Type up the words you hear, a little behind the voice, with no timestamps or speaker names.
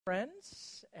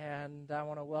Friends, and I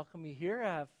want to welcome you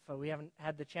here. If we haven't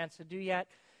had the chance to do yet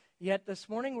this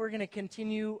morning, we're going to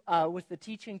continue with the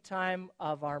teaching time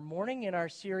of our morning in our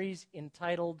series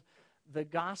entitled The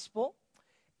Gospel.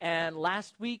 And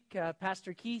last week,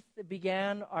 Pastor Keith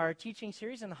began our teaching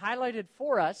series and highlighted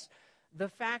for us the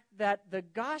fact that the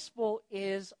gospel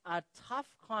is a tough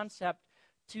concept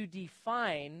to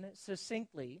define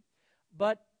succinctly,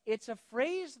 but it's a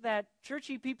phrase that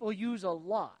churchy people use a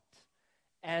lot.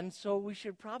 And so we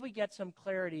should probably get some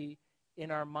clarity in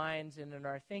our minds and in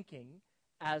our thinking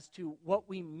as to what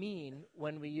we mean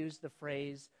when we use the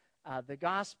phrase the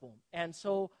gospel. And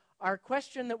so our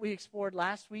question that we explored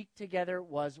last week together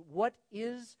was, what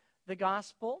is the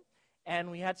gospel?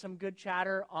 And we had some good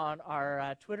chatter on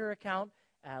our Twitter account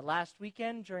last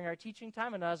weekend during our teaching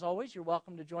time. And as always, you're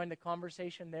welcome to join the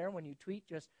conversation there. When you tweet,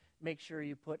 just make sure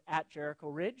you put at Jericho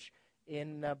Ridge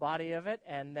in the body of it,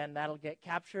 and then that'll get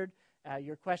captured.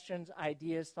 Your questions,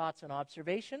 ideas, thoughts, and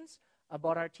observations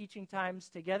about our teaching times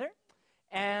together.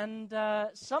 And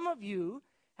some of you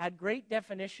had great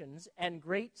definitions and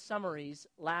great summaries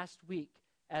last week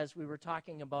as we were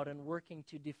talking about and working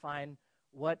to define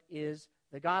what is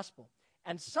the gospel.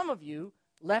 And some of you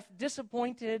left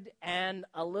disappointed and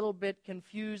a little bit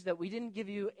confused that we didn't give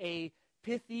you a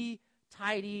pithy,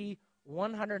 tidy,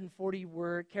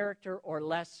 140-word character or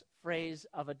less phrase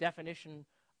of a definition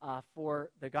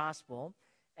for the gospel.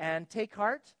 And take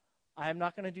heart, I'm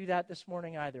not going to do that this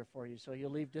morning either for you, so you'll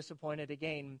leave disappointed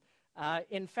again.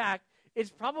 In fact,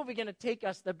 it's probably going to take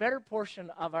us the better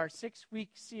portion of our 6-week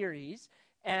series,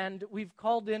 and we've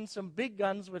called in some big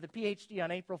guns with a PhD on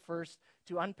April 1st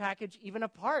to unpackage even a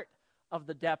part of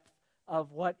the depth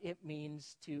of what it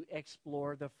means to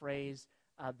explore the phrase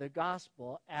the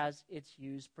gospel as it's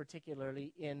used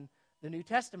particularly in the New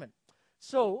Testament.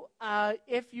 So,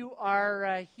 if you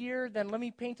are here, then let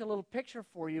me paint a little picture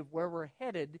for you of where we're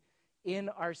headed in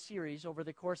our series over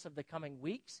the course of the coming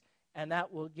weeks, and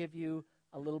that will give you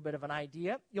a little bit of an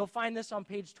idea. You'll find this on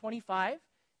page 25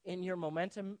 in your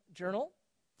Momentum Journal,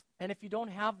 and if you don't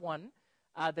have one,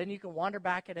 then you can wander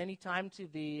back at any time to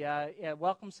the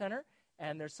Welcome Center,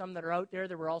 and there's some that are out there.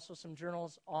 There were also some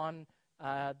journals on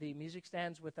the music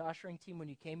stands with the ushering team when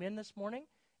you came in this morning.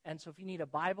 And so if you need a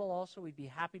Bible also, we'd be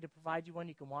happy to provide you one.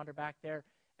 You can wander back there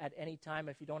at any time.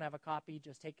 If you don't have a copy,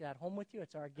 just take that home with you.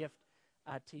 It's our gift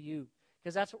to you.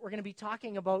 Because that's what we're going to be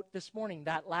talking about this morning.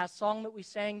 That last song that we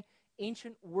sang,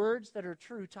 Ancient Words That Are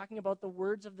True, talking about the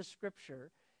words of the Scripture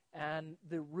and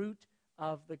the root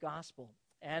of the gospel.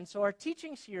 And so our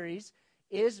teaching series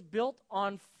is built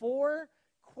on 4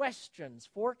 questions,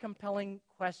 4 compelling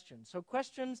questions. So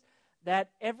questions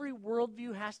that every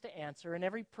worldview has to answer and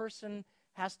every person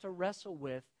has to wrestle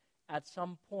with at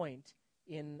some point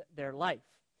in their life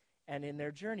and in their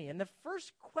journey. And the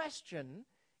first question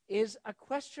is a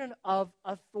question of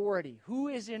authority. Who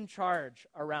is in charge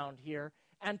around here,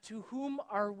 and to whom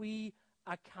are we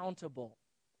accountable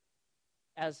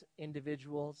as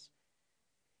individuals?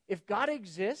 If God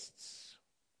exists,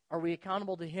 are we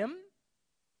accountable to Him?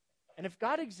 And if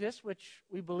God exists, which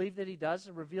we believe that He does,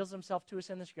 and reveals Himself to us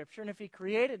in the Scripture, and if He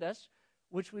created us,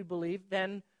 which we believe,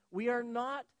 then we are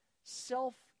not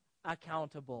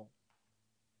self-accountable.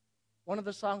 One of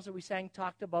the songs that we sang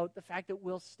talked about the fact that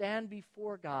we'll stand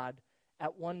before God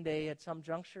at one day at some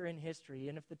juncture in history.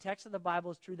 And if the text of the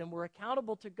Bible is true, then we're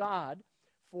accountable to God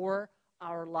for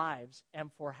our lives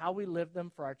and for how we live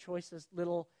them, for our choices,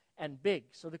 little and big.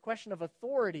 So the question of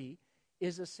authority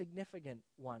is a significant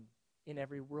one in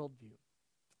every worldview.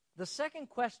 The second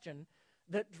question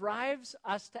that drives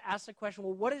us to ask the question,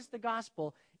 well, what is the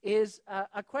gospel, is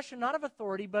a question not of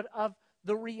authority, but of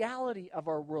the reality of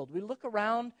our world. We look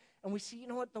around and we see, you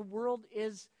know what, the world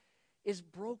is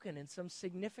broken in some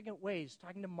significant ways.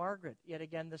 Talking to Margaret yet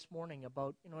again this morning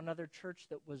about, another church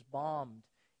that was bombed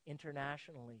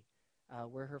internationally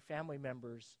where her family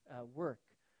members work.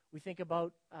 We think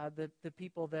about the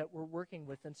people that we're working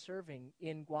with and serving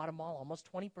in Guatemala,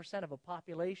 almost 20% of a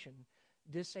population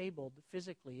disabled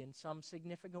physically in some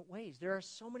significant ways. There are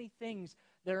so many things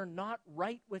that are not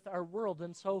right with our world,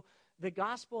 and so the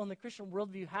gospel and the Christian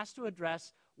worldview has to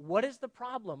address what is the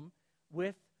problem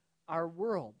with our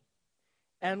world.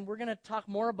 And we're going to talk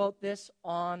more about this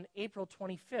on April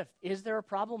 25th. Is there a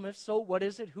problem? If so, what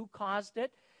is it? Who caused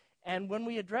it? And when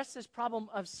we address this problem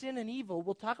of sin and evil,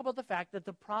 we'll talk about the fact that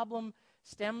the problem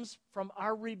stems from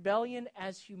our rebellion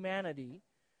as humanity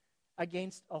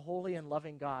against a holy and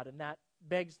loving God. And that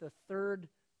begs the third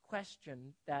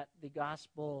question that the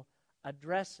gospel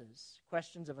addresses.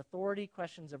 Questions of authority,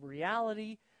 questions of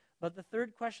reality. But the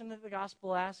third question that the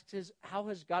gospel asks is,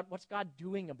 what's God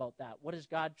doing about that? What has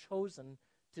God chosen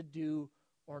to do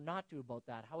or not do about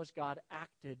that? How has God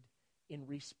acted in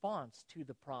response to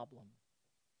the problem?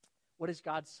 What is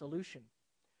God's solution?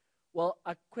 Well,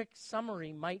 a quick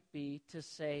summary might be to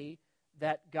say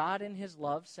that God in his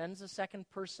love sends the second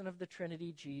person of the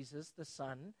Trinity, Jesus, the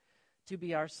Son, to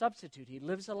be our substitute. He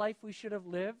lives a life we should have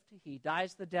lived. He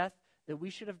dies the death that we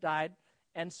should have died.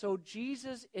 And so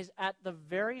Jesus is at the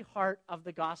very heart of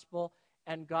the gospel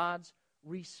and God's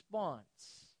response.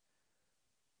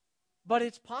 But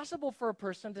it's possible for a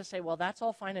person to say, well, that's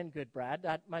all fine and good, Brad.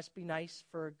 That must be nice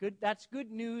that's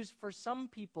good news for some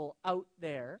people out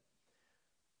there.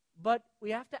 But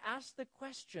we have to ask the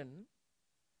question,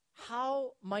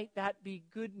 how might that be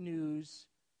good news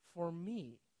for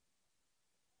me?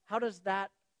 How does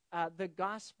that, the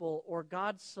gospel or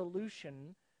God's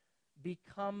solution,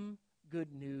 become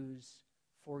good news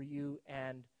for you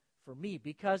and for me?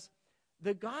 Because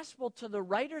the gospel to the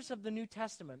writers of the New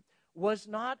Testament was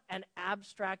not an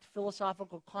abstract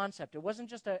philosophical concept. It wasn't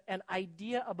just an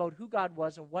idea about who God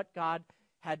was and what God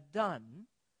had done.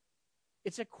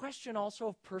 It's a question also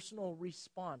of personal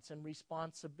response and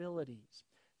responsibilities.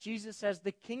 Jesus says,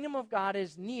 the kingdom of God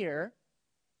is near.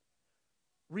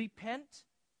 Repent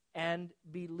and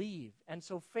believe. And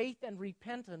so faith and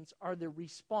repentance are the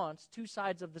response, two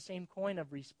sides of the same coin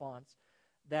of response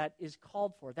that is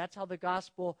called for. That's how the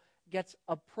gospel gets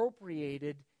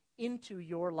appropriated into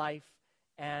your life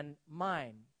and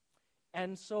mine.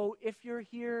 And so if you're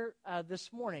here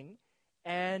this morning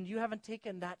and you haven't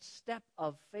taken that step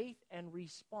of faith and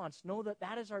response, know that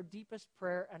that is our deepest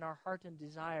prayer and our heart and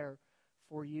desire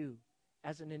for you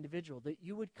as an individual, that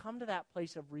you would come to that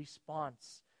place of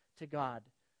response to God,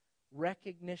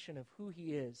 recognition of who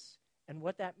he is and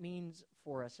what that means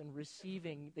for us in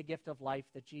receiving the gift of life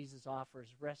that Jesus offers,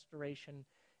 restoration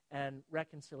and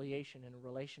reconciliation in a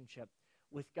relationship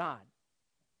with God.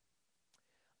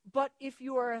 But if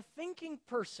you are a thinking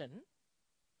person,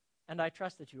 and I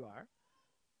trust that you are,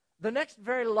 the next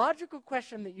very logical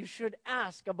question that you should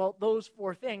ask about those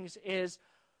four things is,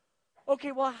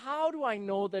 okay, well, how do I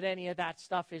know that any of that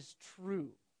stuff is true?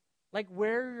 Like,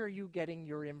 where are you getting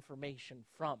your information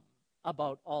from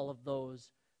about all of those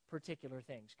particular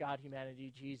things? God,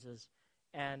 humanity, Jesus,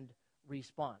 and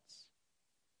response.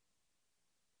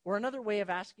 Or another way of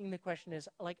asking the question is,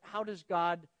 like, how did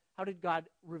God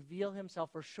reveal himself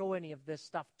or show any of this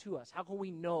stuff to us? How can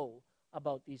we know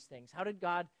about these things? How did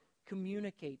God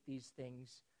communicate these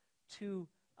things to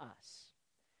us?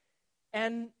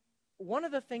 And one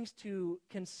of the things to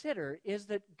consider is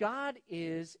that God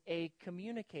is a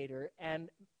communicator, and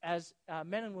as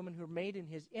men and women who are made in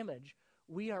his image,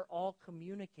 we are all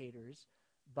communicators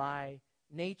by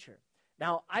nature.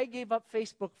 Now, I gave up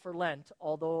Facebook for Lent,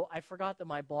 although I forgot that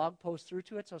my blog posts through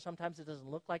to it, so sometimes it doesn't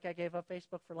look like I gave up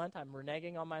Facebook for Lent. I'm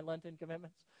reneging on my Lenten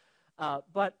commitments.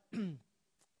 But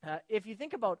if you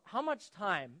think about how much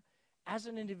time as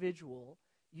an individual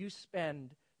you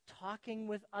spend talking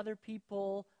with other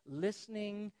people,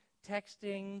 listening,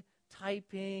 texting,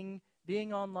 typing,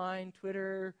 being online,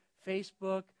 Twitter,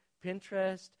 Facebook,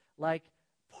 Pinterest, like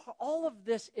all of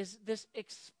this is this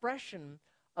expression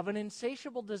of an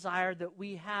insatiable desire that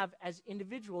we have as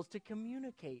individuals to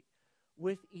communicate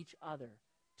with each other,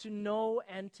 to know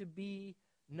and to be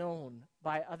known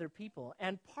by other people.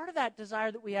 And part of that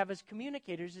desire that we have as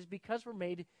communicators is because we're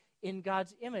made in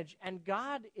God's image, and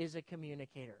God is a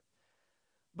communicator.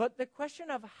 But the question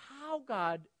of how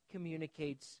God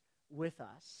communicates with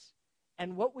us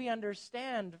and what we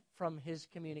understand from his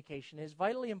communication is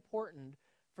vitally important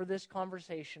for this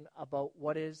conversation about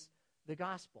what is the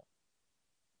gospel.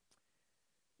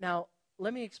 Now,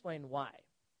 let me explain why.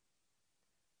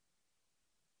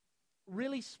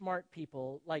 Really smart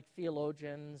people, like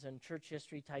theologians and church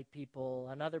history type people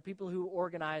and other people who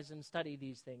organize and study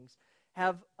these things,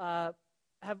 have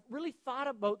really thought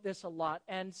about this a lot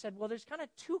and said, well, there's kind of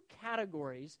two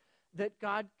categories that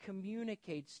God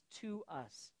communicates to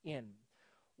us in.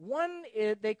 One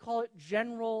is, they call it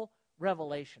general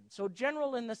revelation. So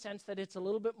general in the sense that it's a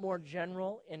little bit more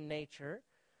general in nature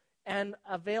and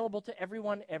available to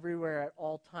everyone, everywhere, at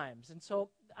all times. And so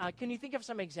can you think of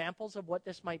some examples of what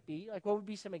this might be? Like, what would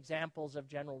be some examples of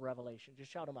general revelation?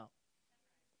 Just shout them out.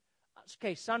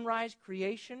 Okay, sunrise,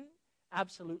 creation,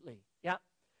 absolutely. Yeah.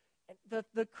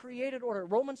 The created order.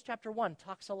 Romans chapter 1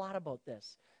 talks a lot about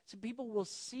this. So people will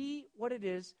see what it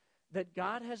is that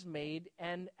God has made,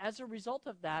 and as a result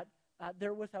of that,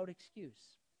 they're without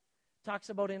excuse. Talks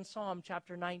about in Psalm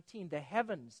chapter 19, the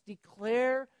heavens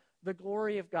declare the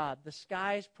glory of God. The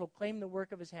skies proclaim the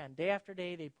work of his hand. Day after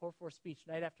day, they pour forth speech.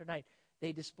 Night after night,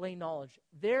 they display knowledge.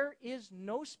 There is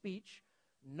no speech,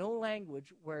 no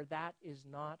language where that is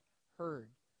not heard.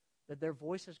 that their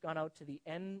voice has gone out to the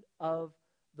end of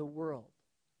the world.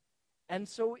 And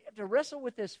so we have to wrestle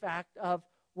with this fact of,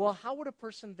 well, how would a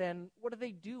person then, what do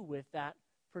they do with that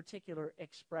particular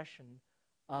expression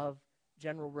of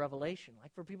general revelation?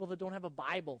 Like for people that don't have a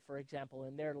Bible, for example,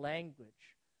 in their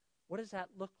language, what does that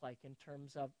look like in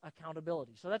terms of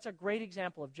accountability? So that's a great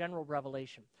example of general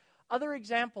revelation. Other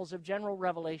examples of general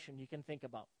revelation you can think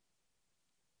about.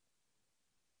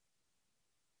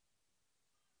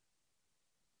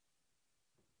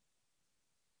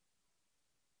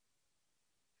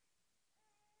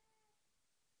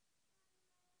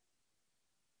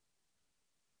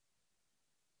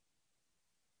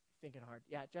 Thinking hard.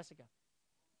 Yeah, Jessica.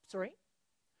 Sorry?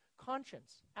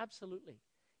 Conscience. Absolutely.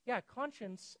 Yeah,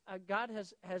 conscience, God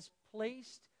has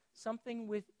placed something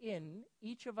within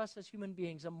each of us as human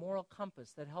beings, a moral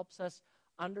compass that helps us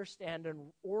understand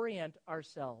and orient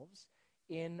ourselves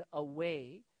in a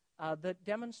way that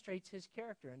demonstrates his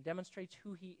character and demonstrates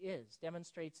who he is,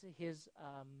 demonstrates his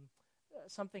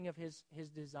something of his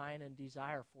design and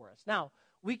desire for us. Now,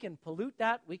 we can pollute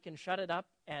that, we can shut it up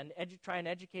and try and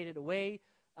educate it away.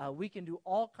 We can do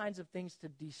all kinds of things to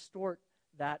distort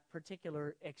that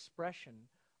particular expression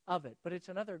of it. But it's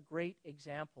another great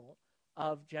example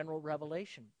of general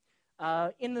revelation.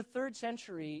 In the 3rd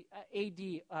century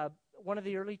A.D., one of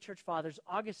the early church fathers,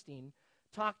 Augustine,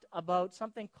 talked about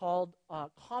something called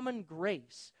common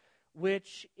grace,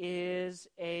 which is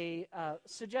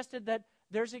suggested that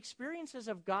there's experiences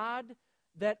of God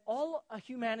that all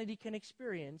humanity can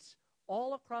experience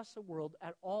all across the world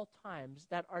at all times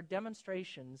that are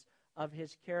demonstrations of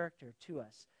his character to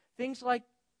us. Things like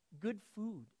good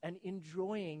food and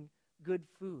enjoying good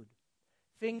food.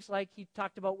 Things like he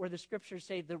talked about where the scriptures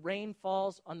say the rain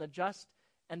falls on the just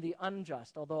and the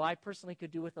unjust, although I personally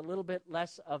could do with a little bit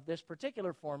less of this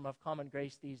particular form of common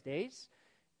grace these days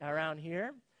around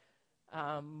here.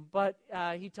 But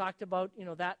he talked about,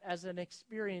 that as an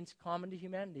experience common to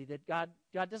humanity, that God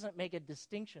doesn't make a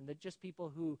distinction, that just people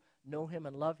who know him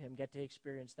and love him get to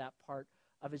experience that part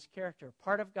of his character.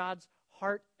 Part of God's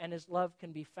heart and his love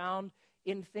can be found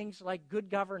in things like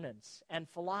good governance and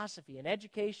philosophy and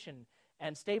education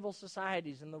and stable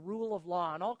societies and the rule of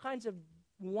law and all kinds of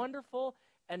wonderful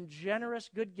and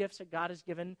generous good gifts that God has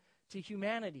given to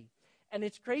humanity. And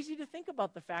it's crazy to think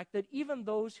about the fact that even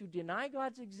those who deny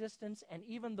God's existence and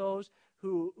even those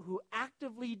who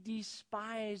actively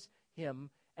despise him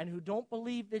and who don't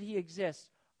believe that he exists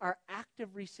are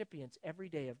active recipients every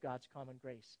day of God's common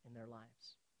grace in their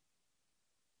lives.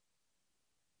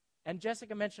 And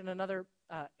Jessica mentioned another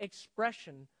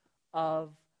expression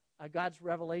of God's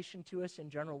revelation to us in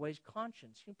general ways,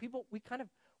 conscience. People,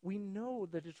 we know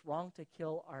that it's wrong to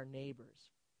kill our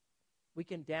neighbors. We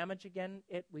can damage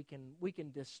it. We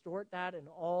can distort that in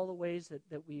all the ways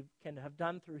that we can have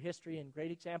done through history, and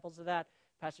great examples of that.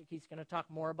 Pastor Keith's going to talk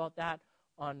more about that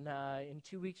in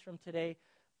 2 weeks from today.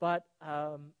 But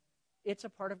it's a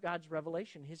part of God's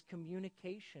revelation, his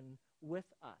communication with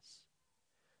us.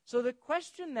 So the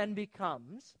question then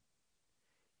becomes,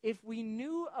 if we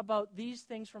knew about these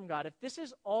things from God, if this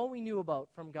is all we knew about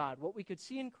from God, what we could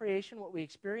see in creation, what we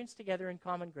experienced together in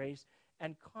common grace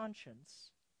and conscience,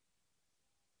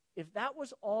 if that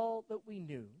was all that we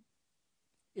knew,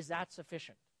 is that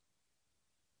sufficient?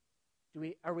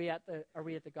 Are we at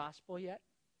the gospel yet?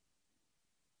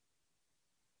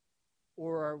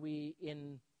 Or are we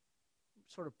in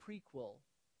sort of prequel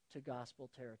to gospel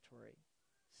territory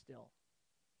still?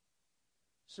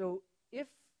 So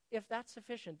if that's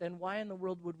sufficient, then why in the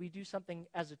world would we do something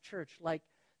as a church like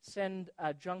send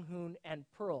Jung-hoon and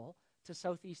Pearl to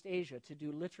Southeast Asia to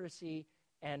do literacy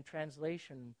and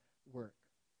translation work?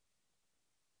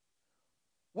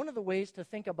 One of the ways to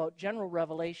think about general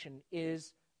revelation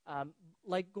is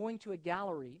like going to a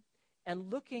gallery and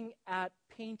looking at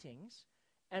paintings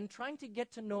and trying to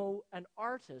get to know an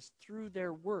artist through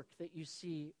their work that you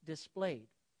see displayed.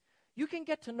 You can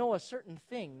get to know a certain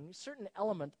thing, certain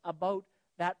element about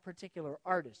that particular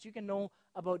artist. You can know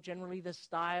about generally the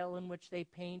style in which they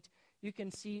paint. You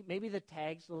can see maybe the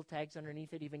little tags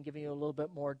underneath it, even giving you a little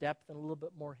bit more depth and a little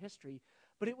bit more history.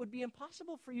 But it would be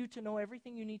impossible for you to know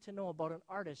everything you need to know about an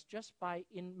artist just by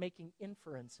making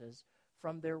inferences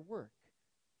from their work.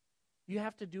 You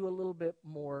have to do a little bit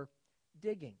more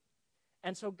digging.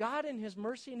 And so God, in his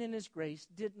mercy and in his grace,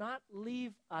 did not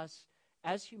leave us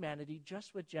as humanity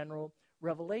just with general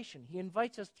revelation. He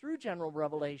invites us through general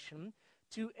revelation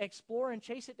to explore and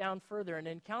chase it down further and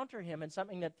encounter him in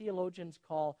something that theologians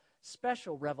call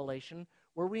special revelation,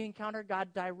 where we encounter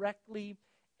God directly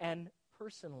and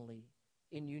personally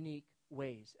in unique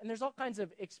ways. And there's all kinds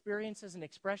of experiences and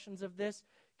expressions of this.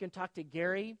 You can talk to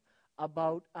Gary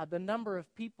about the number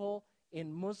of people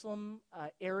in Muslim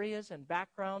areas and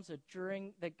backgrounds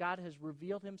that God has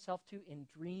revealed himself to in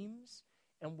dreams,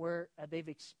 and where they've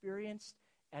experienced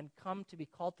and come to be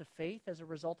called to faith as a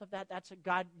result of that. That's a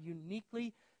God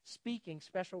uniquely speaking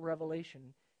special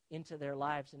revelation into their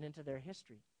lives and into their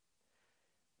history.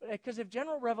 Because if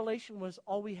general revelation was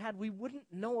all we had, we wouldn't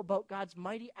know about God's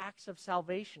mighty acts of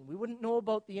salvation. We wouldn't know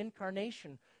about the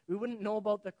incarnation. We wouldn't know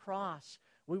about the cross.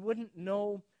 We wouldn't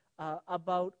know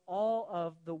about all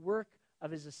of the work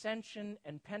of his ascension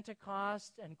and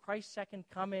Pentecost and Christ's second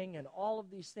coming and all of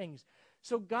these things.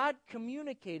 So God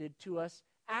communicated to us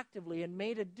actively and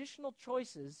made additional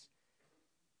choices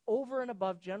over and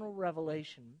above general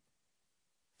revelation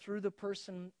through the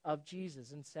person of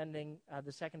Jesus, and sending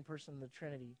the second person of the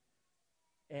Trinity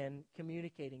and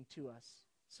communicating to us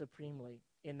supremely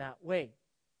in that way.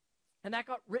 And that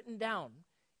got written down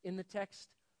in the text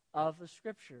of the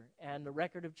Scripture and the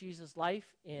record of Jesus' life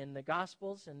in the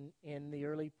Gospels and in the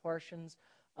early portions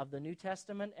of the New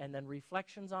Testament, and then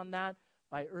reflections on that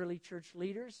by early church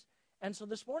leaders. And so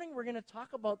this morning we're going to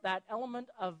talk about that element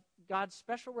of God's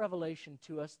special revelation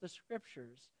to us, the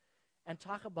Scriptures, and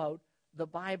talk about the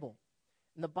Bible.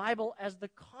 And the Bible as the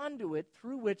conduit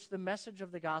through which the message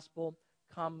of the gospel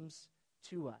comes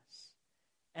to us.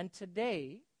 And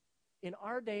today, in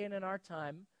our day and in our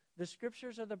time, the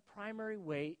Scriptures are the primary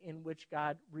way in which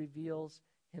God reveals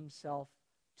himself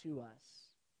to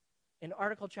us. In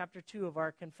Article Chapter 2 of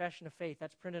our Confession of Faith,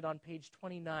 that's printed on page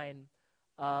 29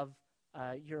 of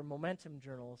your Momentum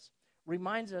journals,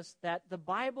 reminds us that the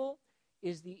Bible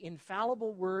is the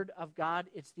infallible word of God.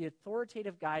 It's the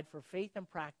authoritative guide for faith and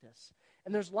practice.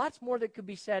 And there's lots more that could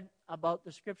be said about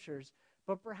the Scriptures,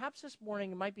 but perhaps this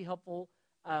morning it might be helpful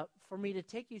for me to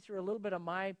take you through a little bit of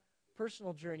my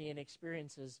personal journey and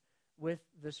experiences with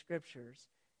the Scriptures.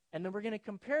 And then we're going to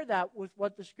compare that with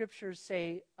what the Scriptures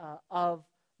say of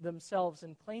themselves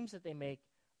and claims that they make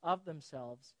of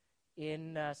themselves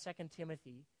in 2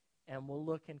 Timothy, and we'll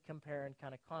look and compare and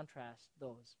kind of contrast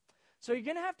those. So you're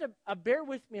going to have to bear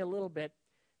with me a little bit,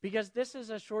 because this is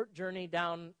a short journey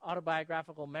down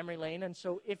autobiographical memory lane, and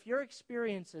so if your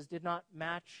experiences did not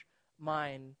match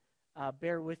mine,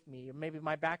 bear with me. Or maybe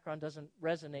my background doesn't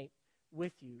resonate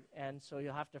with you, and so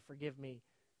you'll have to forgive me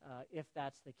if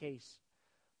that's the case.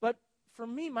 But for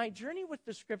me, my journey with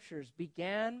the Scriptures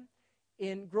began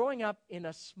in growing up in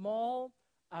a small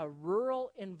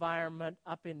rural environment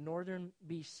up in northern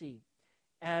BC.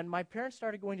 And my parents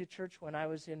started going to church when I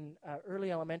was in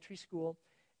early elementary school,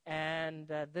 and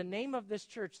the name of this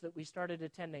church that we started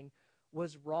attending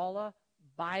was Rolla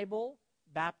Bible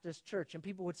Baptist Church. And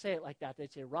people would say it like that.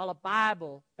 They'd say, Rolla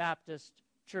Bible Baptist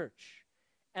Church.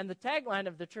 And the tagline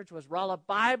of the church was, Rolla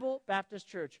Bible Baptist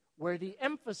Church, where the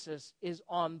emphasis is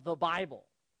on the Bible.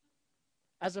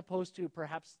 As opposed to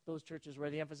perhaps those churches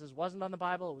where the emphasis wasn't on the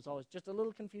Bible. It was always just a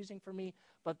little confusing for me.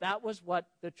 But that was what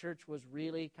the church was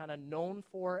really kind of known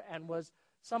for and was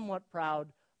somewhat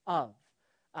proud of.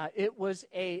 It was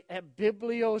a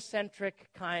bibliocentric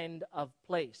kind of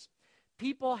place.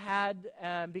 People had,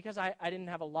 because I didn't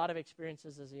have a lot of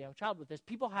experiences as a young child with this,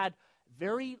 people had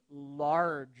very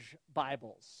large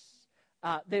Bibles.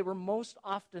 They were most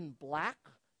often black.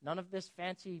 None of this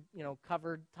fancy,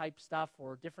 covered type stuff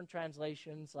or different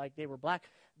translations, like they were black.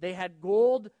 They had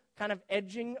gold kind of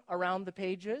edging around the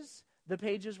pages. The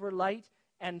pages were light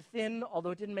and thin,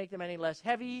 although it didn't make them any less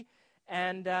heavy.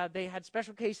 And they had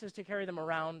special cases to carry them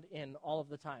around in all of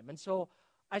the time. And so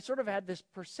I sort of had this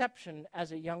perception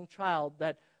as a young child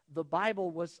that the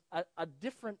Bible was a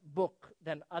different book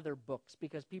than other books,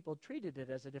 because people treated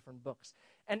it as a different book.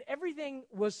 And everything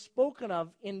was spoken of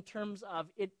in terms of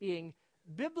it being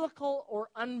biblical or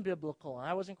unbiblical. And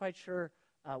I wasn't quite sure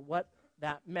what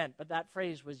that meant, but that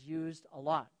phrase was used a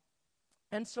lot.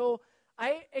 And so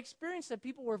I experienced that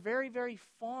people were very, very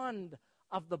fond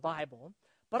of the Bible,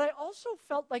 but I also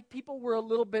felt like people were a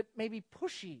little bit maybe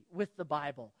pushy with the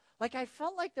Bible. Like I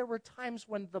felt like there were times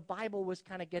when the Bible was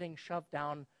kind of getting shoved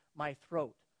down my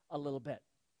throat a little bit.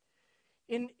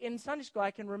 In Sunday school,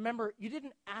 I can remember you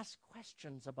didn't ask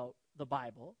questions about the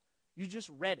Bible. You just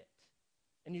read it.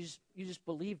 And you just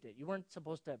believed it. You weren't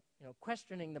supposed to,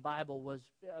 questioning the Bible was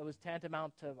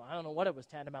tantamount to, I don't know what it was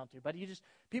tantamount to, but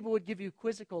people would give you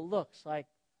quizzical looks like,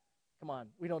 come on,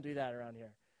 we don't do that around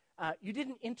here. You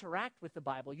didn't interact with the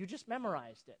Bible. You just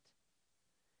memorized it.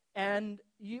 And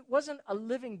it wasn't a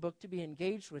living book to be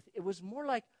engaged with. It was more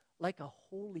like a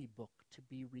holy book to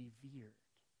be revered.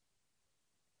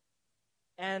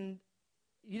 And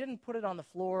you didn't put it on the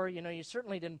floor. You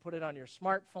certainly didn't put it on your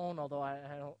smartphone, although I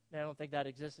don't think that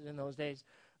existed in those days.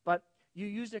 But you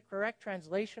used a correct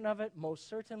translation of it, most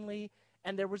certainly,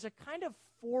 And there was a kind of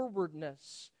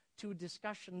forwardness to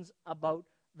discussions about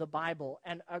the Bible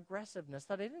and aggressiveness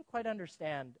that I didn't quite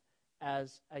understand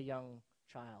as a young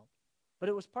child. But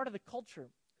it was part of the culture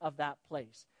of that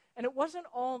place. And it wasn't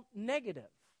all negative.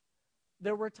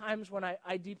 There were times when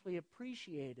I deeply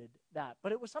appreciated that.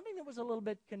 But it was something that was a little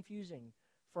bit confusing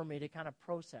for me to kind of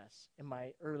process in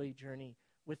my early journey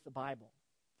with the Bible.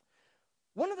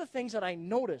 One of the things that I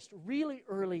noticed really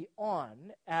early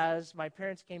on as my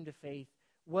parents came to faith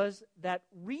was that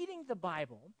reading the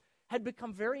Bible had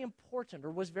become very important,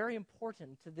 or was very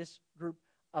important to this group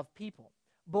of people,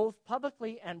 both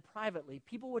publicly and privately.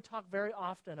 People would talk very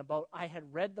often about, I had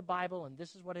read the Bible and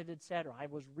this is what it had said, or I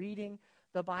was reading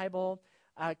the Bible.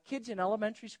 Kids in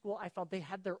elementary school, I felt they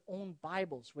had their own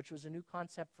Bibles, which was a new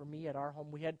concept for me at our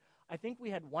home. I think we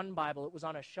had one Bible. It was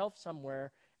on a shelf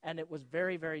somewhere, and it was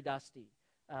very, very dusty.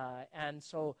 And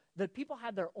so that people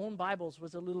had their own Bibles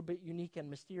was a little bit unique and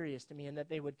mysterious to me, in that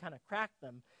they would kind of crack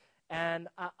them. And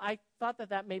I thought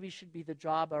that maybe should be the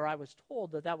job, or I was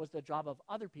told that was the job of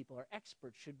other people, or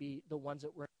experts should be the ones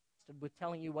that were entrusted with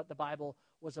telling you what the Bible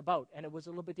was about. And it was a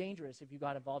little bit dangerous if you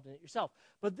got involved in it yourself.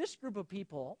 But this group of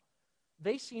people,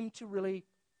 they seemed to really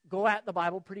go at the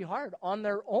Bible pretty hard on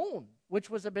their own, which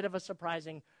was a bit of a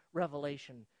surprising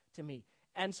revelation to me.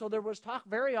 And so there was talk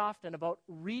very often about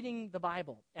reading the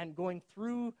Bible and going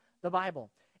through the Bible.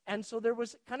 And so there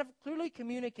was kind of clearly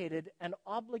communicated an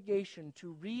obligation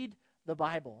to read the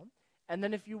Bible. And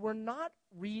then if you were not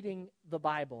reading the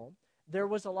Bible, there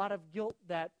was a lot of guilt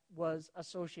that was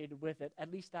associated with it.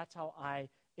 At least that's how I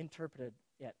interpreted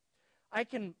it. I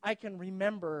can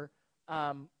remember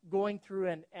going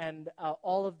through and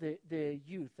all of the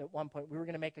youth at one point. We were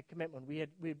going to make a commitment.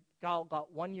 We all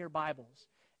got 1-year Bibles,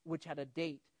 which had a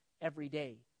date every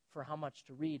day for how much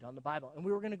to read on the Bible. And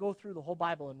we were going to go through the whole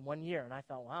Bible in 1 year. And I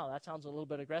thought, wow, that sounds a little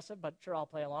bit aggressive, but sure, I'll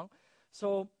play along.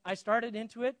 So I started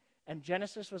into it, and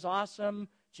Genesis was awesome.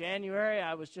 January,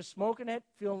 I was just smoking it,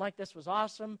 feeling like this was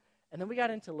awesome. And then we got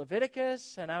into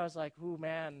Leviticus, and I was like, ooh,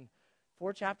 man,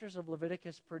 4 chapters of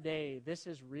Leviticus per day. This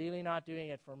is really not doing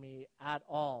it for me at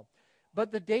all.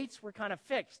 But the dates were kind of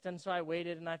fixed, and so I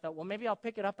waited, and I thought, well, maybe I'll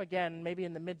pick it up again, maybe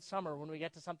in the midsummer when we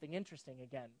get to something interesting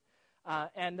again.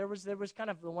 And there was kind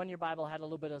of the 1-year Bible had a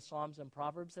little bit of Psalms and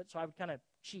Proverbs, so I would kind of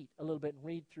cheat a little bit and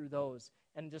read through those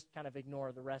and just kind of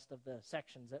ignore the rest of the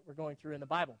sections that we're going through in the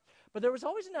Bible. But there was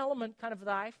always an element kind of that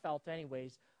I felt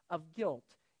anyways of guilt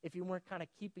if you weren't kind of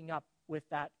keeping up with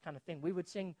that kind of thing. We would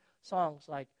sing songs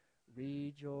like,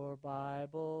 read your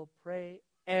Bible, pray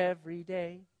every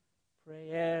day,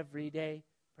 pray every day,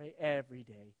 pray every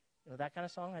day. You know, that kind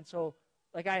of song. And so,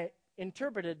 like, I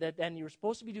interpreted that then you were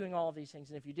supposed to be doing all of these things,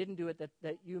 and if you didn't do it,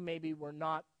 that you maybe were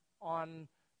not on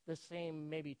the same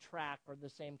maybe track or the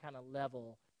same kind of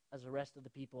level as the rest of the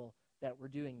people that were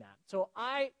doing that. So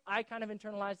I kind of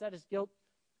internalized that as guilt.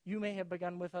 You may have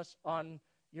begun with us on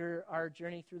our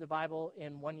journey through the Bible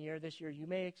in 1 year this year. You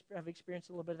may have experienced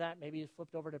a little bit of that. Maybe you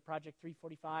flipped over to Project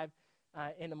 345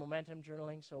 in the momentum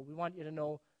journaling. So we want you to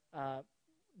know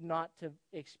not to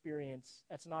experience.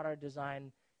 That's not our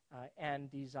design and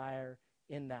desire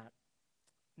in that.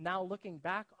 Now, looking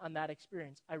back on that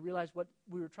experience, I realized what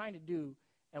we were trying to do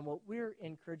and what we're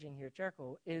encouraging here at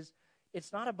Jericho is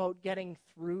it's not about getting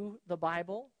through the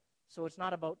Bible. So it's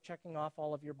not about checking off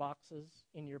all of your boxes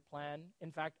in your plan.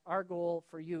 In fact, our goal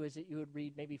for you is that you would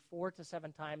read maybe 4 to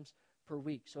 7 times per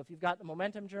week. So if you've got the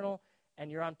Momentum Journal and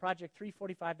you're on Project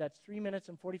 345, that's 3 minutes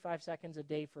and 45 seconds a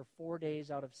day for 4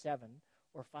 days out of 7,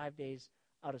 or 5 days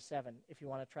out of 7, if you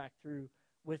want to track through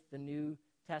with the New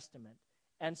Testament.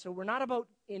 And so we're not about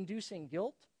inducing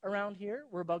guilt around here.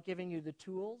 We're about giving you the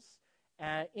tools.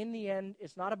 In the end,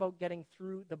 it's not about getting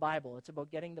through the Bible. It's about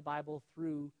getting the Bible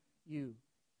through you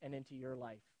and into your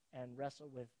life, and wrestle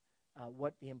with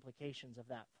what the implications of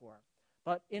that for.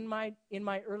 But in my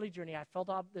early journey, I felt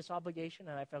this obligation,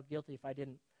 and I felt guilty if I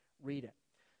didn't read it.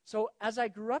 So as I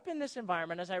grew up in this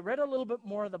environment, as I read a little bit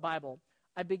more of the Bible,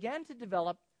 I began to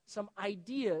develop some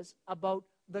ideas about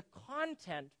the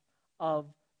content of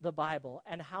the Bible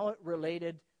and how it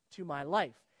related to my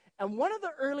life. And one of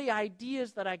the early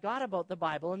ideas that I got about the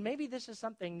Bible, and maybe this is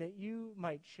something that you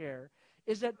might share,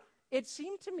 is that it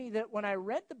seemed to me that when I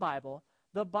read the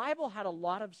Bible had a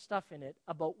lot of stuff in it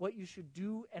about what you should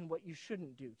do and what you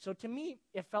shouldn't do. So to me,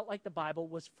 it felt like the Bible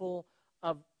was full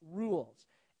of rules.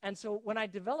 And so when I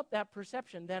developed that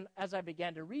perception, then as I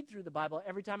began to read through the Bible,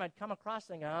 every time I'd come across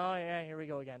things, oh yeah, here we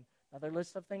go again. Another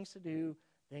list of things to do,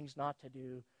 things not to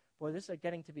do. Boy, this is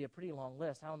getting to be a pretty long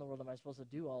list. How in the world am I supposed to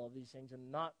do all of these things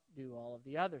and not do all of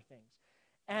the other things?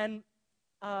 And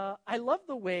I love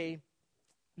the way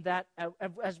that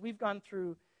as we've gone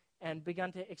through and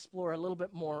begun to explore a little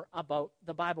bit more about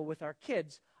the Bible with our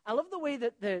kids. I love the way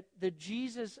that the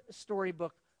Jesus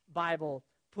Storybook Bible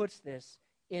puts this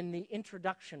in the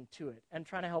introduction to it and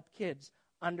trying to help kids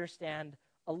understand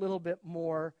a little bit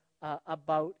more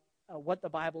about what the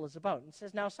Bible is about. And it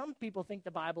says, now some people think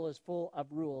the Bible is full of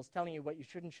rules telling you what you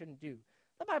should and shouldn't do.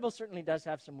 The Bible certainly does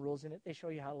have some rules in it. They show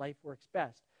you how life works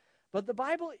best. But the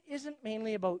Bible isn't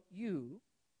mainly about you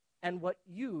and what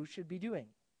you should be doing.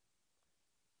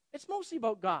 It's mostly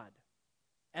about God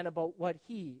and about what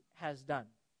he has done.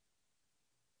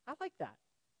 I like that.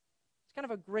 It's kind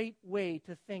of a great way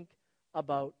to think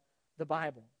about the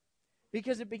Bible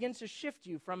because it begins to shift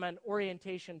you from an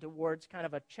orientation towards kind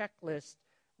of a checklist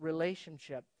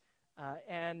relationship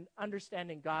and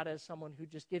understanding God as someone who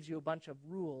just gives you a bunch of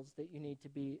rules that you need to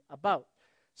be about.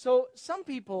 So some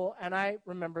people, and I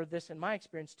remember this in my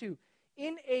experience too,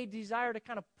 in a desire to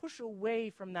kind of push away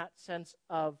from that sense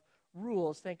of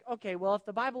rules, think, okay, well, if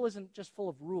the Bible isn't just full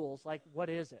of rules, like what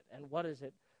is it? And what is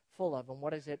it full of? And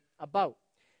what is it about?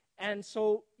 And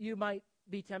so you might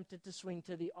be tempted to swing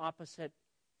to the opposite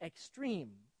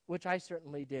extreme, which I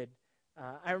certainly did.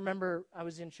 I remember I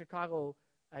was in Chicago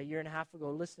a year and a half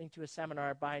ago listening to a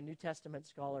seminar by New Testament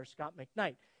scholar Scott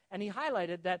McKnight, and he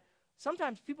highlighted that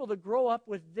sometimes people that grow up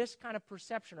with this kind of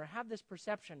perception or have this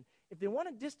perception, if they want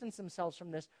to distance themselves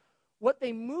from this, what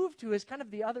they move to is kind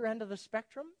of the other end of the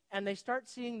spectrum, and they start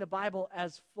seeing the Bible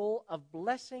as full of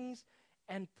blessings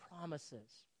and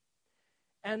promises.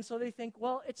 And so they think,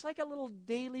 well, it's like a little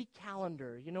daily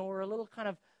calendar, or a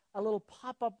little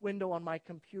pop-up window on my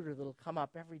computer that'll come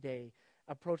up every day,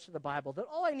 approach to the Bible, that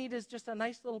all I need is just a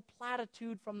nice little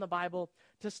platitude from the Bible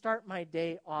to start my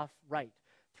day off right.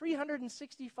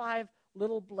 365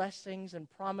 little blessings and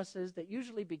promises that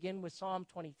usually begin with Psalm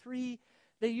 23.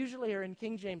 They usually are in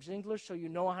King James English, so you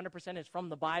know 100% it's from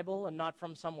the Bible and not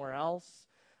from somewhere else.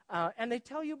 And they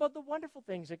tell you about the wonderful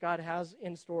things that God has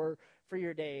in store for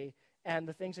your day and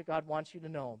the things that God wants you to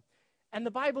know. And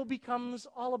the Bible becomes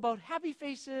all about happy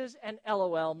faces and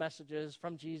LOL messages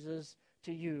from Jesus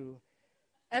to you.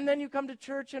 And then you come to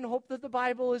church and hope that the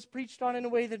Bible is preached on in a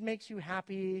way that makes you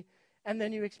happy, and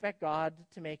then you expect God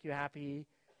to make you happy.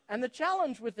 And the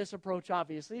challenge with this approach,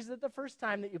 obviously, is that the first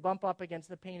time that you bump up against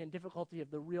the pain and difficulty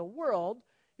of the real world,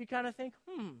 you kind of think,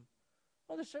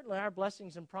 well, there certainly are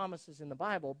blessings and promises in the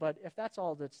Bible, but if that's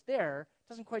all that's there, it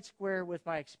doesn't quite square with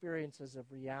my experiences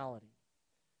of reality.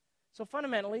 So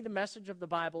fundamentally, the message of the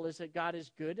Bible is that God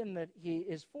is good and that he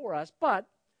is for us, but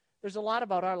there's a lot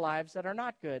about our lives that are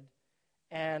not good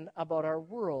and about our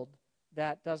world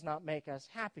that does not make us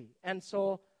happy. And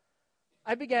so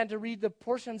I began to read the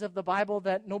portions of the Bible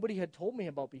that nobody had told me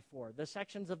about before, the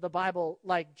sections of the Bible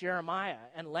like Jeremiah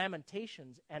and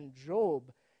Lamentations and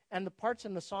Job, and the parts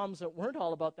in the Psalms that weren't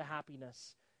all about the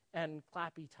happiness and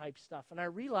clappy type stuff. And I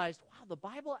realized, wow, the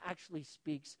Bible actually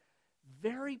speaks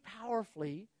very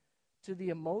powerfully to the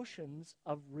emotions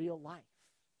of real life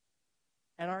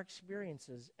and our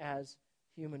experiences as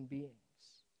human beings.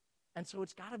 And so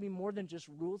it's got to be more than just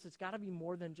rules. It's got to be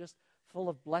more than just full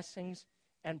of blessings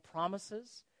and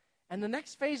promises. And the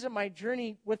next phase of my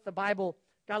journey with the Bible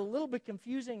got a little bit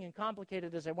confusing and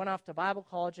complicated as I went off to Bible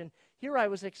college. And here I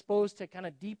was exposed to kind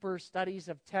of deeper studies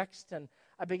of text, and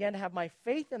I began to have my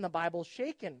faith in the Bible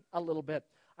shaken a little bit.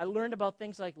 I learned about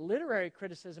things like literary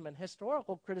criticism and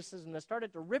historical criticism that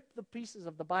started to rip the pieces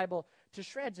of the Bible to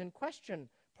shreds and question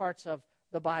parts of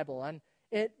the Bible. And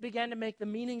it began to make the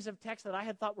meanings of text that I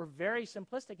had thought were very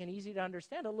simplistic and easy to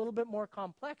understand a little bit more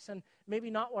complex and maybe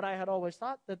not what I had always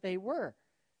thought that they were.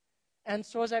 And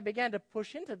so as I began to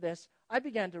push into this, I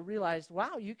began to realize,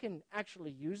 wow, you can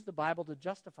actually use the Bible to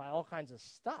justify all kinds of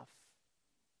stuff.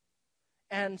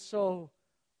 And so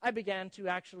I began to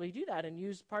actually do that and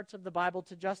use parts of the Bible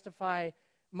to justify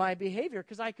my behavior,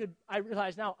 because I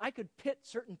realize now I could pit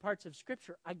certain parts of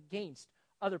Scripture against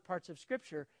other parts of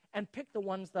Scripture and pick the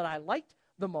ones that I liked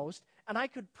the most, and I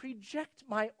could project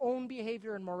my own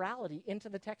behavior and morality into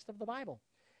the text of the Bible.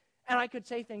 And I could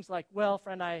say things like, well,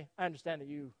 friend, I understand that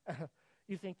you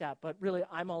you think that, but really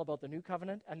I'm all about the New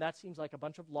Covenant, and that seems like a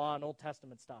bunch of law and Old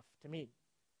Testament stuff to me.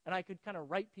 And I could kind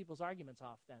of write people's arguments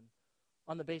off then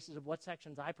on the basis of what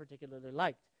sections I particularly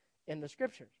liked in the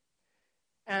Scriptures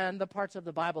and the parts of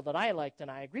the Bible that I liked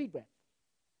and I agreed with.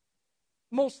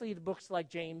 Mostly the books like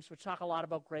James, which talk a lot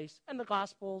about grace, and the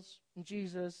Gospels, and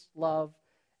Jesus, love.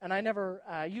 And I never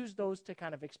used those to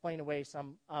kind of explain away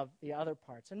some of the other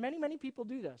parts. And many, many people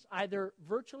do this, either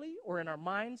virtually or in our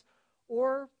minds,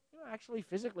 or actually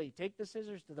physically take the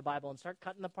scissors to the Bible and start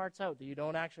cutting the parts out that you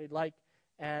don't actually like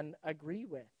and agree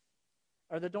with,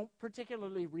 or that don't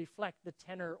particularly reflect the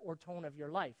tenor or tone of your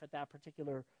life at that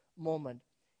particular moment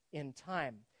in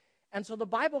time. And so the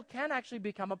Bible can actually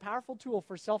become a powerful tool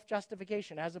for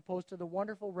self-justification as opposed to the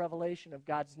wonderful revelation of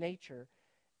God's nature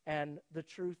and the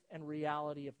truth and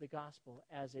reality of the gospel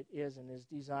as it is and is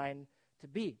designed to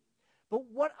be. But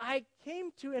what I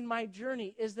came to in my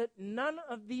journey is that none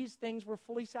of these things were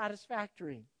fully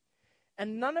satisfactory.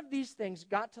 And none of these things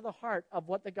got to the heart of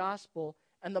what the gospel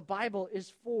and the Bible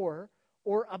is for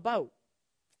or about.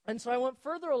 And so I went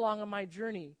further along on my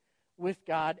journey with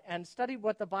God and studied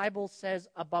what the Bible says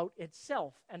about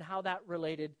itself and how that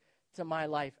related to my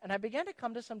life. And I began to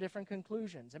come to some different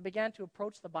conclusions and began to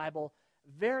approach the Bible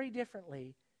very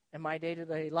differently in my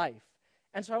day-to-day life.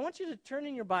 And so I want you to turn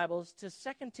in your Bibles to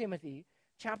 2 Timothy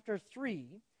chapter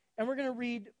 3, and we're going to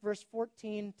read verse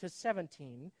 14 to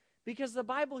 17, because the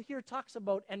Bible here talks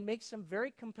about and makes some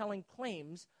very compelling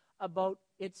claims about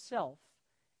itself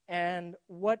and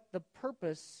what the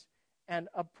purpose and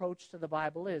approach to the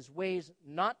Bible is, ways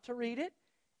not to read it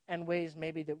and ways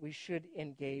maybe that we should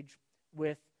engage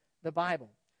with the Bible.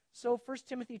 So 1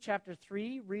 Timothy chapter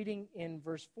 3, reading in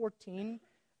verse 14,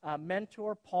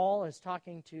 mentor Paul is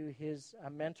talking to his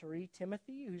mentoree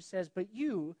Timothy, who says, "But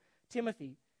you,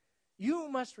 Timothy, you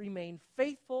must remain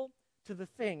faithful to the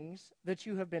things that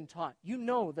you have been taught. You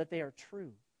know that they are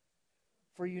true,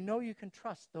 for you know you can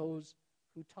trust those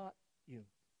who taught you.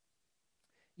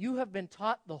 You have been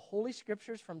taught the Holy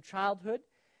Scriptures from childhood,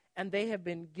 and they have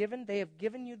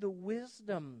given you the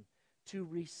wisdom to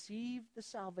receive the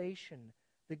salvation,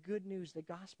 the good news, the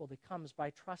gospel that comes by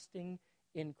trusting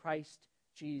in Christ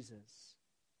Jesus."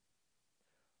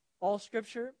 All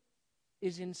Scripture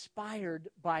is inspired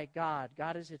by God.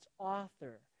 God is its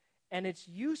author, and it's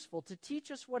useful to teach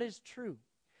us what is true,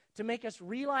 to make us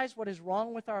realize what is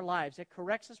wrong with our lives. It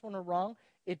corrects us when we're wrong.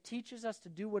 It teaches us to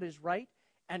do what is right,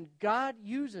 and God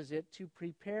uses it to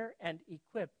prepare and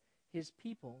equip his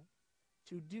people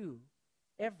to do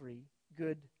every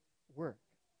good work.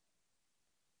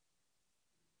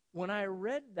 When I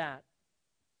read that,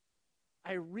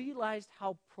 I realized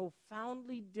how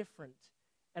profoundly different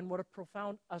and what a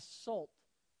profound assault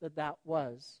that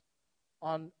was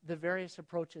on the various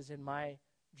approaches in my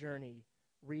journey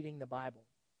reading the Bible.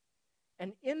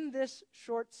 And in this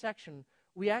short section,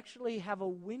 we actually have a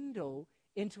window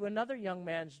into another young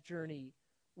man's journey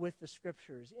with the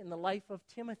Scriptures in the life of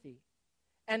Timothy.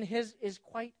 And his is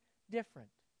quite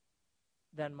different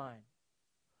than mine.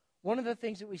 One of the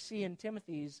things that we see in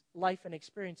Timothy's life and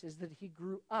experience is that he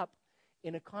grew up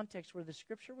in a context where the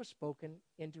Scripture was spoken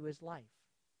into his life.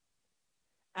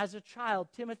 As a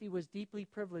child, Timothy was deeply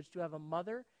privileged to have a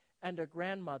mother and a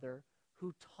grandmother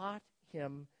who taught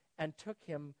him and took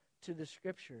him to the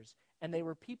Scriptures. And they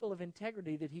were people of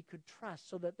integrity that he could trust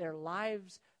so that their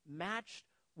lives matched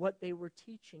what they were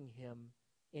teaching him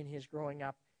in his growing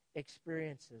up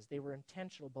experiences. They were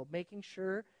intentional about making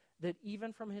sure that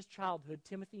even from his childhood,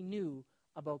 Timothy knew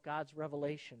about God's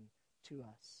revelation to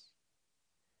us.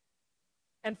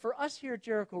 And for us here at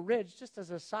Jericho Ridge, just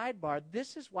as a sidebar,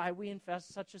 this is why we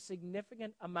invest such a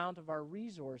significant amount of our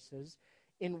resources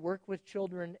in work with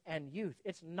children and youth.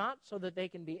 It's not so that they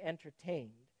can be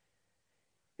entertained.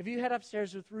 If you head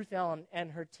upstairs with Ruth Ellen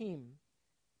and her team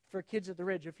for Kids at the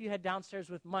Ridge, if you head downstairs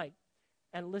with Mike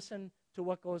and listen to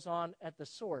what goes on at the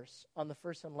Source on the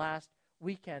first and last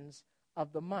weekends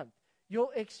of the month,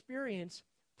 you'll experience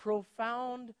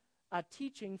profound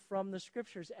teaching from the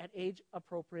Scriptures at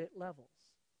age-appropriate levels.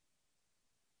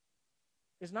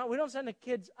 We don't send the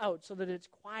kids out so that it's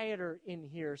quieter in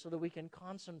here so that we can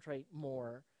concentrate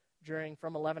more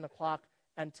from 11 o'clock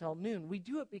until noon. We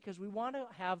do it because we want to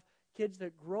have kids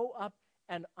that grow up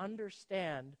and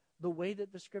understand the way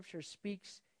that the Scripture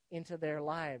speaks into their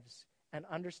lives and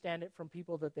understand it from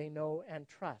people that they know and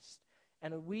trust.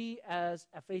 And we as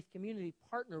a faith community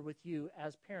partner with you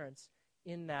as parents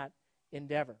in that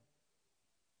endeavor.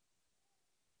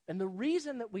 And the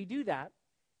reason that we do that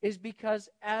is because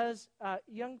as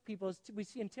young people, as we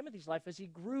see in Timothy's life, as he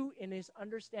grew in his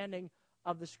understanding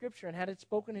of the Scripture and had it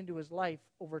spoken into his life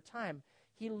over time,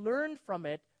 he learned from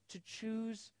it to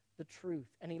choose the truth,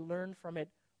 and he learned from it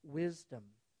wisdom.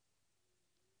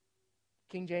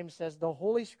 King James says, "The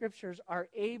Holy Scriptures are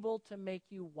able to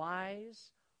make you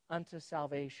wise unto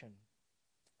salvation."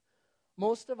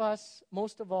 Most of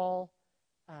all,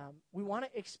 we want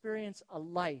to experience a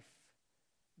life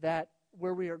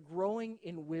where we are growing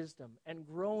in wisdom and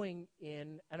growing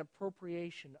in an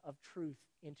appropriation of truth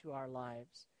into our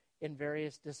lives in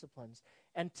various disciplines.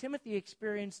 And Timothy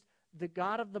experienced the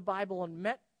God of the Bible and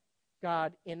met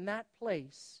God in that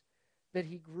place that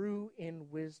he grew in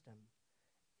wisdom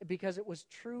because it was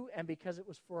true and because it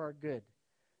was for our good.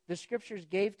 The Scriptures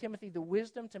gave Timothy the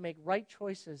wisdom to make right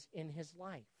choices in his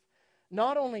life.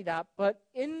 Not only that, but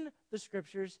in the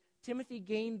Scriptures, Timothy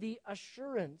gained the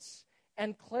assurance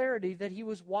and clarity that he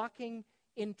was walking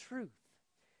in truth.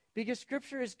 Because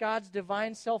Scripture is God's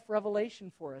divine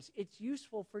self-revelation for us. It's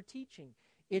useful for teaching.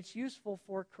 It's useful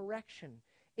for correction.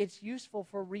 It's useful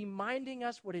for reminding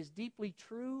us what is deeply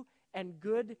true and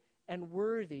good and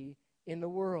worthy in the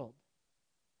world.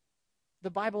 The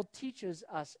Bible teaches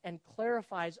us and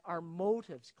clarifies our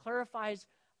motives, clarifies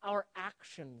our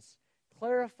actions,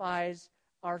 clarifies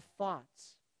our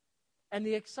thoughts. And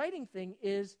the exciting thing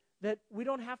is that we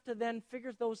don't have to then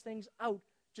figure those things out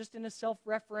just in a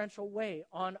self-referential way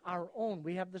on our own.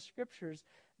 We have the Scriptures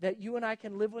that you and I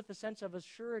can live with a sense of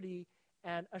assurance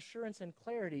and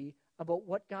clarity about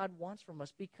what God wants from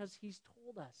us, because he's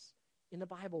told us in the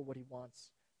Bible what he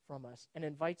wants from us and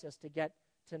invites us to get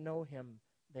to know him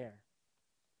there.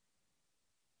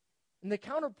 And the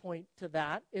counterpoint to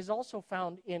that is also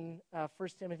found in 1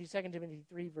 Timothy, 2 Timothy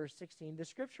 3, verse 16. The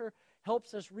Scripture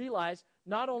helps us realize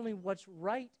not only what's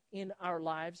right in our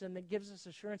lives, and that gives us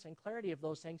assurance and clarity of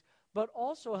those things, but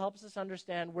also helps us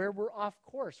understand where we're off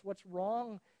course, what's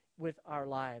wrong with our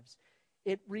lives.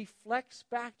 It reflects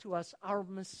back to us our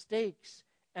mistakes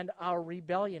and our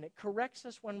rebellion. It corrects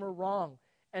us when we're wrong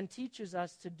and teaches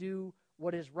us to do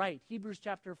what is right. Hebrews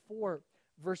chapter 4,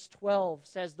 verse 12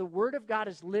 says, "The word of God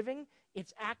is living,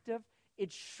 it's active,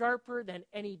 it's sharper than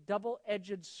any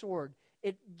double-edged sword."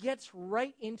 It gets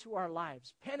right into our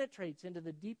lives, penetrates into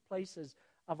the deep places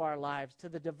of our lives, to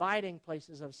the dividing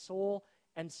places of soul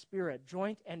and spirit,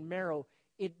 joint and marrow.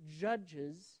 It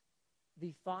judges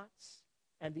the thoughts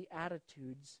and the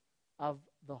attitudes of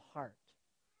the heart.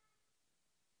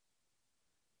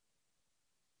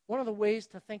 One of the ways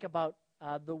to think about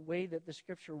the way that the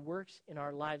Scripture works in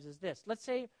our lives is this. Let's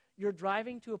say you're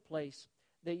driving to a place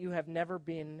that you have never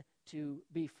been to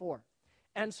before.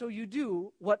 And so you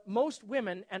do what most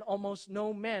women and almost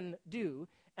no men do,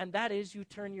 and that is you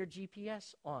turn your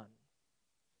GPS on.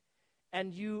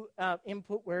 And you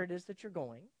input where it is that you're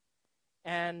going.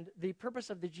 And the purpose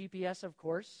of the GPS, of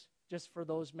course, just for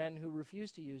those men who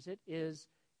refuse to use it, is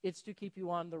it's to keep you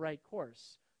on the right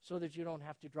course so that you don't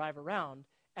have to drive around,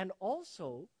 and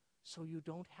also so you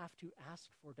don't have to ask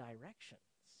for directions.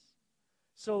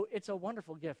 So it's a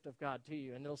wonderful gift of God to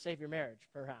you, and it'll save your marriage,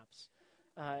 perhaps,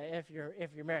 if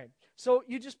you're married. So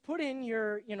you just put in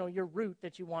your route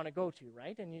that you want to go to,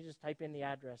 right? And you just type in the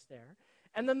address there.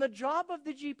 And then the job of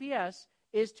the GPS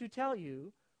is to tell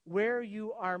you where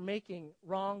you are making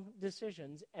wrong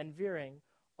decisions and veering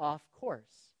off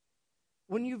course.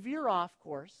 When you veer off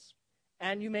course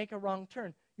and you make a wrong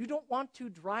turn, you don't want to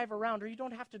drive around, or you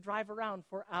don't have to drive around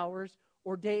for hours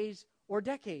or days or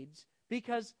decades,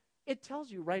 because it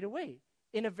tells you right away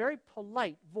in a very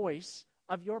polite voice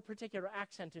of your particular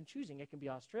accent and choosing. It can be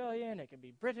Australian, it can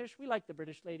be British. We like the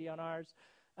British lady on ours.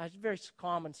 It's a very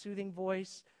calm and soothing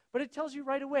voice. But it tells you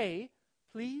right away,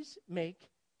 please make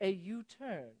a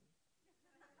U-turn.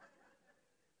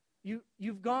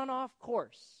 You've gone off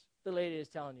course, the lady is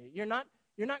telling you. You're not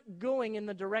going in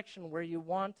the direction where you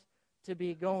want to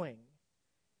be going.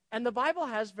 And the Bible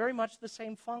has very much the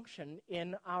same function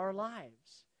in our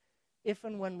lives, if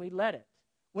and when we let it.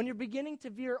 When you're beginning to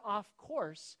veer off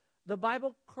course, the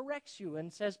Bible corrects you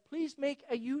and says, please make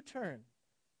a U-turn.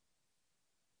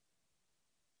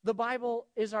 The Bible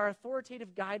is our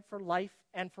authoritative guide for life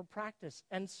and for practice.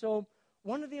 And so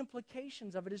one of the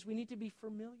implications of it is we need to be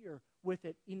familiar with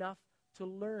it enough to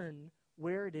learn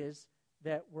where it is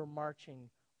that we're marching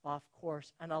off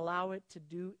course and allow it to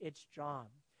do its job.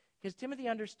 Because Timothy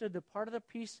understood that part of the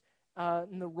piece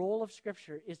in the role of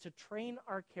Scripture is to train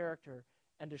our character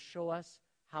and to show us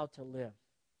how to live.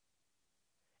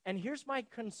 And here's my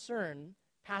concern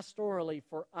pastorally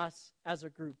for us as a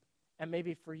group, and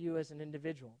maybe for you as an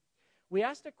individual. We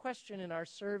asked a question in our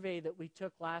survey that we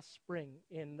took last spring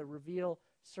in the Reveal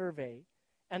survey,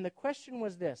 and the question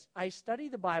was this: I study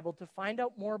the Bible to find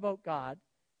out more about God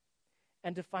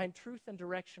and to find truth and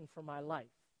direction for my life.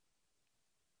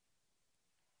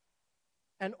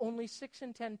 And only 6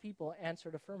 in 10 people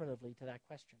answered affirmatively to that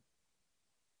question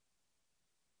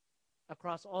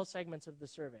across all segments of the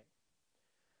survey.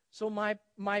 So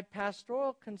my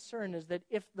pastoral concern is that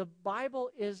if the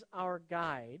Bible is our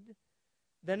guide,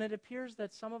 then it appears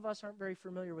that some of us aren't very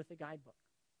familiar with the guidebook.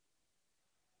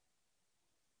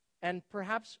 And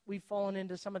perhaps we've fallen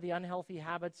into some of the unhealthy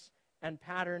habits and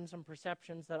patterns and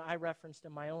perceptions that I referenced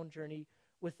in my own journey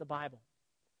with the Bible.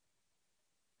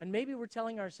 And maybe we're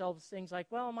telling ourselves things like,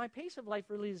 well, my pace of life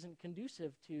really isn't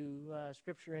conducive to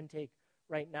Scripture intake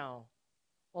right now,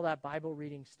 all that Bible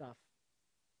reading stuff.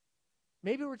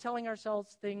 Maybe we're telling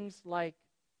ourselves things like,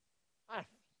 I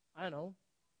don't know,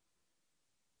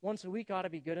 once a week ought to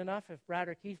be good enough. If Brad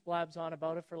or Keith blabs on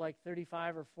about it for like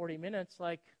 35 or 40 minutes,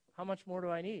 like, how much more do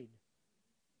I need?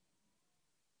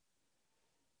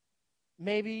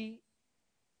 Maybe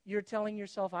you're telling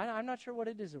yourself, I'm not sure what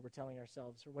it is that we're telling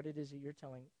ourselves or what it is that you're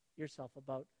telling yourself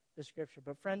about the Scripture.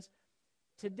 But friends,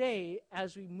 today,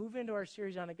 as we move into our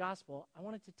series on the gospel, I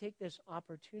wanted to take this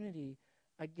opportunity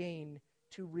again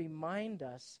to remind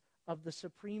us of the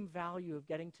supreme value of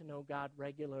getting to know God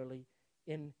regularly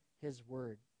in His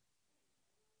Word.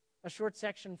 A short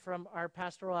section from our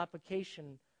pastoral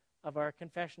application of our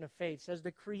confession of faith says,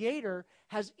 the Creator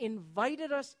has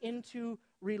invited us into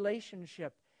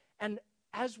relationship. And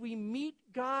as we meet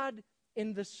God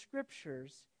in the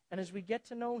Scriptures, and as we get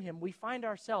to know Him, we find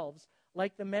ourselves,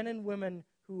 like the men and women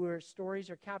whose stories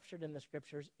are captured in the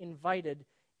Scriptures, invited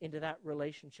into that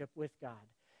relationship with God.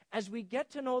 As we get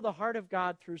to know the heart of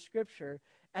God through Scripture,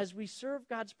 as we serve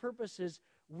God's purposes,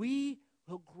 we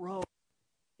will grow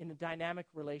in a dynamic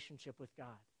relationship with God,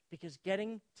 because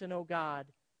getting to know God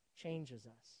changes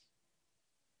us.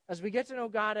 As we get to know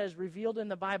God as revealed in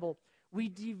the Bible, we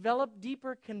develop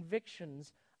deeper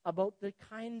convictions about the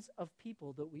kinds of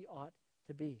people that we ought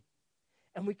to be.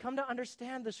 And we come to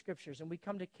understand the Scriptures, and we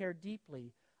come to care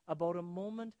deeply about a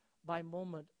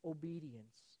moment-by-moment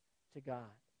obedience to God.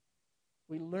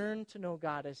 We learn to know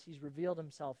God as He's revealed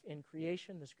Himself in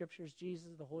creation, the Scriptures,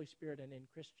 Jesus, the Holy Spirit, and in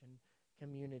Christian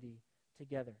community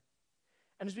together.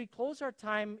 And as we close our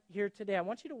time here today, I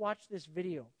want you to watch this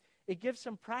video. It gives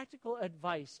some practical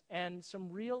advice and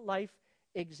some real-life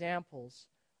examples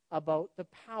about the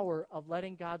power of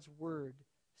letting God's Word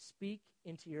speak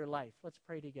into your life. Let's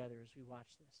pray together as we watch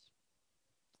this.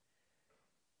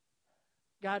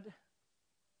 God,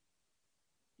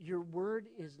 your Word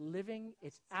is living,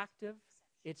 it's active,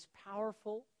 it's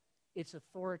powerful, it's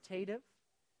authoritative.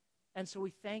 And so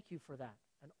we thank you for that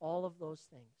and all of those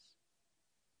things.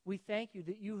 We thank you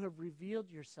that you have revealed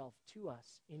yourself to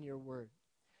us in your Word.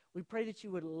 We pray that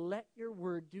you would let your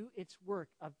Word do its work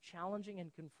of challenging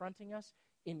and confronting us,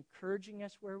 encouraging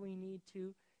us where we need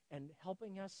to, and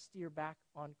helping us steer back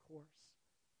on course.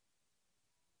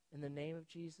 In the name of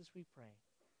Jesus we pray.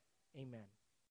 Amen.